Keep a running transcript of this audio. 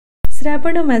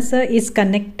Sravanamasa is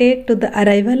connected to the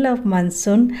arrival of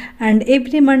monsoon, and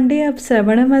every Monday of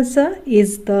Sravanamasa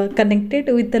is connected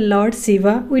with the Lord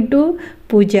Shiva. We do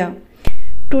puja.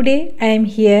 Today I am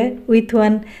here with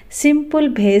one simple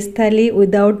veg thali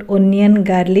without onion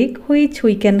garlic, which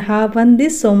we can have on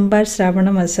this Sombar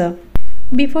Sravanamasa.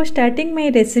 Before starting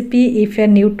my recipe, if you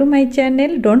are new to my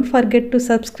channel, don't forget to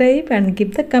subscribe and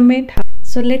give the comment.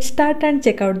 So let's start and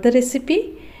check out the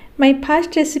recipe. My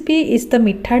first recipe is the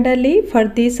mitha dali. For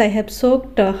this I have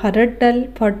soaked harad dal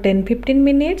for 10-15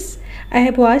 minutes. I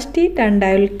have washed it and I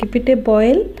will keep it a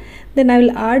boil. Then I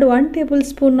will add 1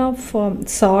 tablespoon of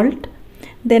salt.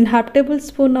 Then half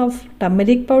tablespoon of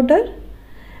turmeric powder.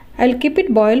 I will keep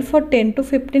it boil for 10 to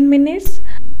 15 minutes.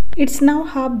 It's now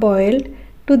half boiled.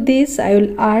 To this I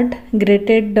will add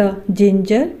grated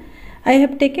ginger. I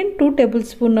have taken 2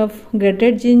 tablespoons of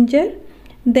grated ginger.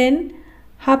 Then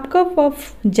half cup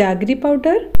of jaggery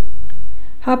powder,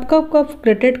 half cup of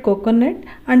grated coconut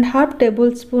and half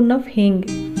tablespoon of hing.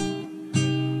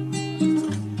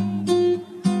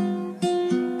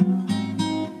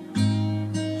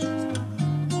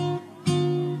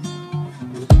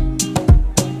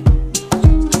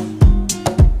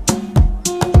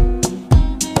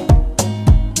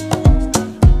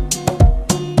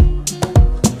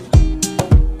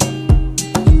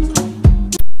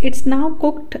 It's now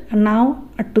cooked. Now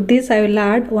to this I will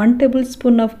add 1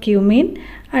 tablespoon of cumin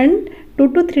and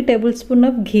 2 to 3 tablespoon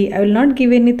of ghee. I will not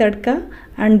give any tadka,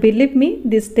 and believe me,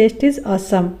 this taste is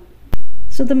awesome.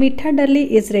 So the mitha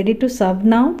dali is ready to serve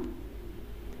now.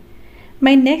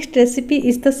 My next recipe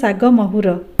is the saga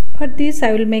mahura. For this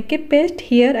I will make a paste.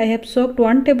 Here I have soaked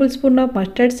 1 tablespoon of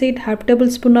mustard seed, half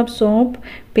tablespoon of soap,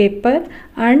 pepper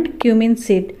and cumin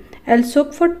seed. I will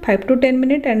soak for 5 to 10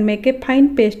 minutes and make a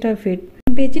fine paste of it.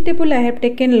 Vegetable I have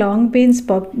taken long beans,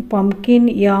 pumpkin,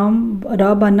 yam,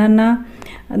 raw banana,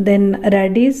 then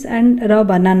radish and raw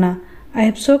banana. I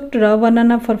have soaked raw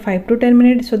banana for 5 to 10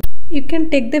 minutes. So you can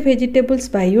take the vegetables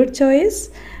by your choice,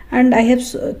 and I have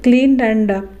cleaned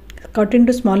and cut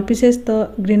into small pieces the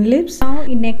green leaves. Now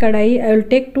in a kadai I will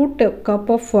take 2 cup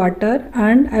of water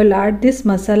and I will add this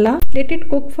masala. Let it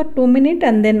cook for 2 minutes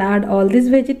and then add all these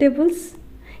vegetables.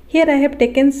 Here I have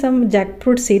taken some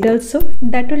jackfruit seed also,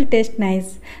 that will taste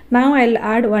nice. Now I will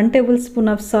add 1 tablespoon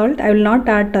of salt. I will not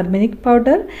add turmeric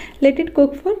powder. Let it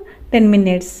cook for 10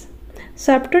 minutes.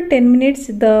 So after 10 minutes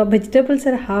the vegetables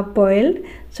are half boiled.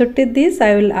 So to this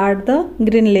I will add the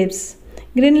green leaves.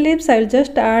 Green leaves I will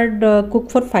just add cook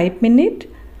for 5 minutes.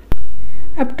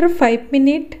 After 5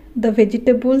 minutes the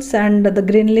vegetables and the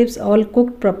green leaves all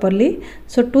cooked properly.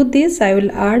 So to this I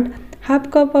will add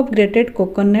half cup of grated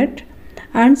coconut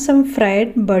and some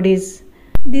fried buddies.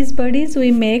 These buddies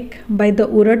we make by the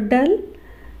urad dal.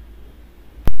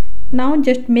 Now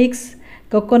just mix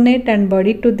coconut and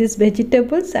buddy to these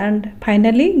vegetables and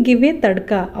finally give a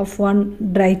tadka of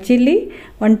 1 dry chili,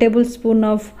 1 tablespoon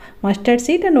of mustard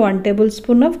seed and 1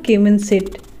 tablespoon of cumin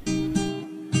seed.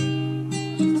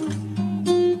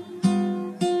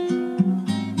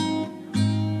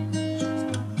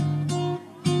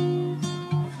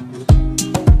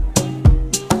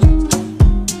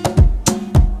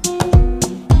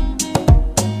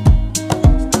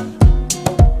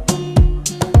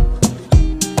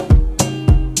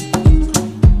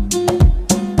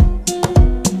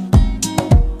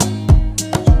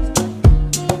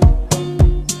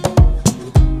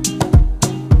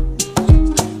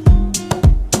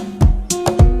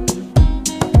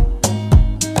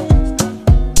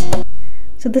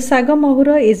 So the saga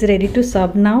mahura is ready to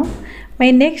serve now. My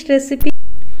next recipe,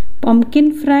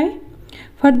 pumpkin fry.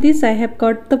 For this I have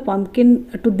cut the pumpkin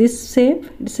to this shape.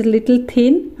 It's a little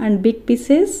thin and big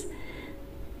pieces.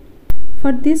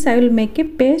 For this I will make a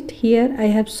paste. Here I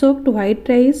have soaked white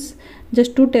rice,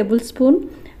 just 2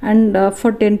 tablespoons, and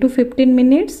for 10 to 15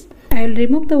 minutes. I will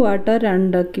remove the water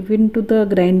and give it to the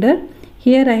grinder.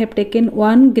 Here I have taken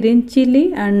 1 green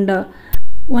chili and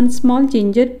 1 small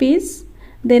ginger piece.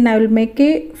 Then I will make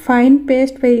a fine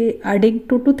paste by adding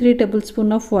 2 to 3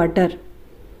 tablespoons of water.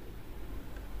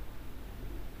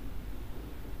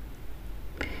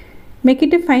 Make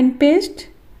it a fine paste.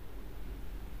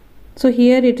 So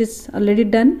here it is already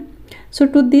done. So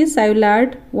to this I will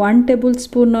add 1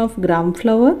 tablespoon of gram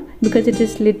flour because it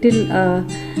is little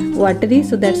watery.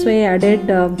 So that's why I added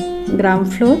gram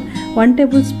flour, 1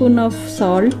 tablespoon of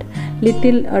salt,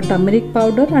 little turmeric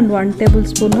powder and 1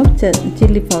 tablespoon of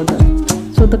chili powder.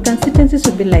 So the consistency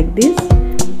should be like this.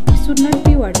 It should not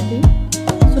be watery.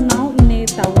 So now in a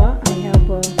tawa I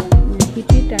have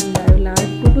heat it and I will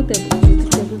add 2 to 3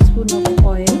 tablespoons of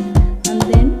oil, and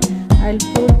then I will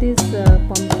pour these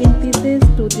pumpkin pieces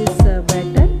to this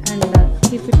batter and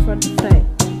keep it for the fry.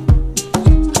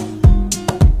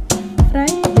 Fry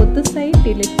both the sides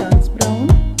till it turns brown.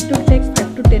 It will take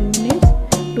 5 to 10 minutes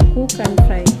to cook and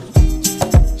fry.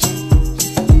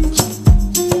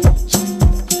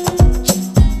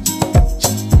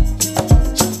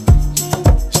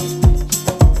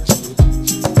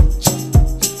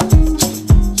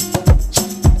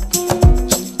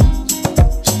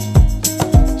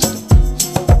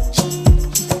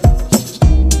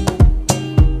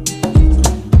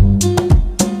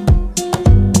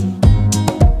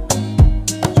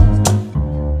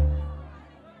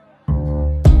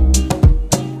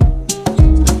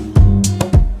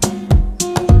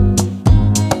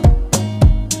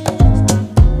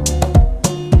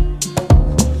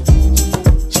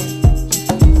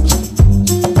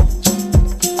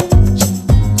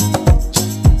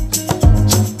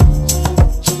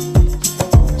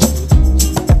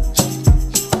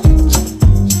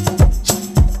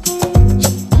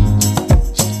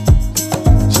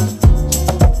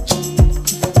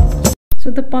 So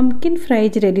the pumpkin fry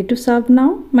is ready to serve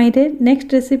now. My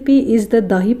next recipe is the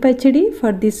dahi pachadi.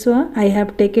 For this one I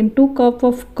have taken 2 cups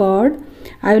of curd.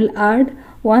 I will add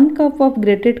 1 cup of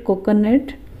grated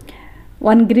coconut,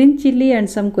 1 green chilli and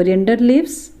some coriander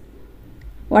leaves,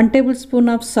 1 tablespoon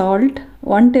of salt,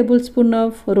 1 tablespoon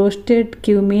of roasted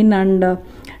cumin and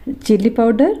chili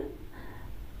powder.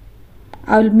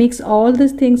 I will mix all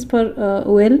these things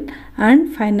well,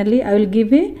 and finally I will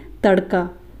give a tadka.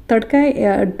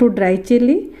 2 dry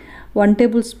chili, 1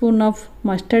 tablespoon of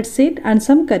mustard seed and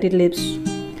some curry leaves.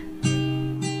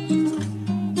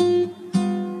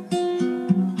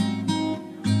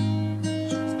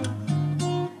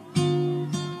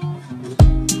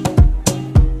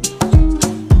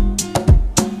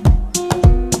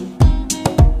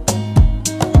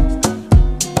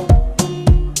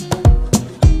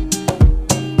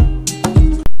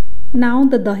 Now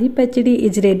the dahi pachadi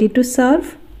is ready to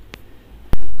serve.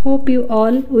 Hope you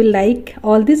all will like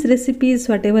all these recipes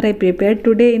whatever I prepared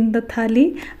today in the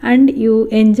thali, and you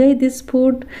enjoy this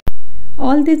food.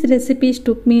 All these recipes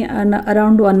took me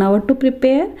around 1 hour to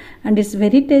prepare, and it's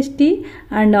very tasty.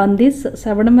 And on this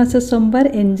Sravanamasam Sombar,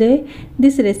 enjoy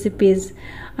these recipes.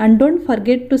 And don't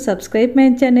forget to subscribe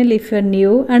my channel if you are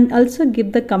new, and also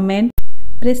give the comment.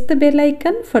 Press the bell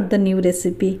icon for the new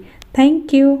recipe.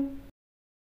 Thank you.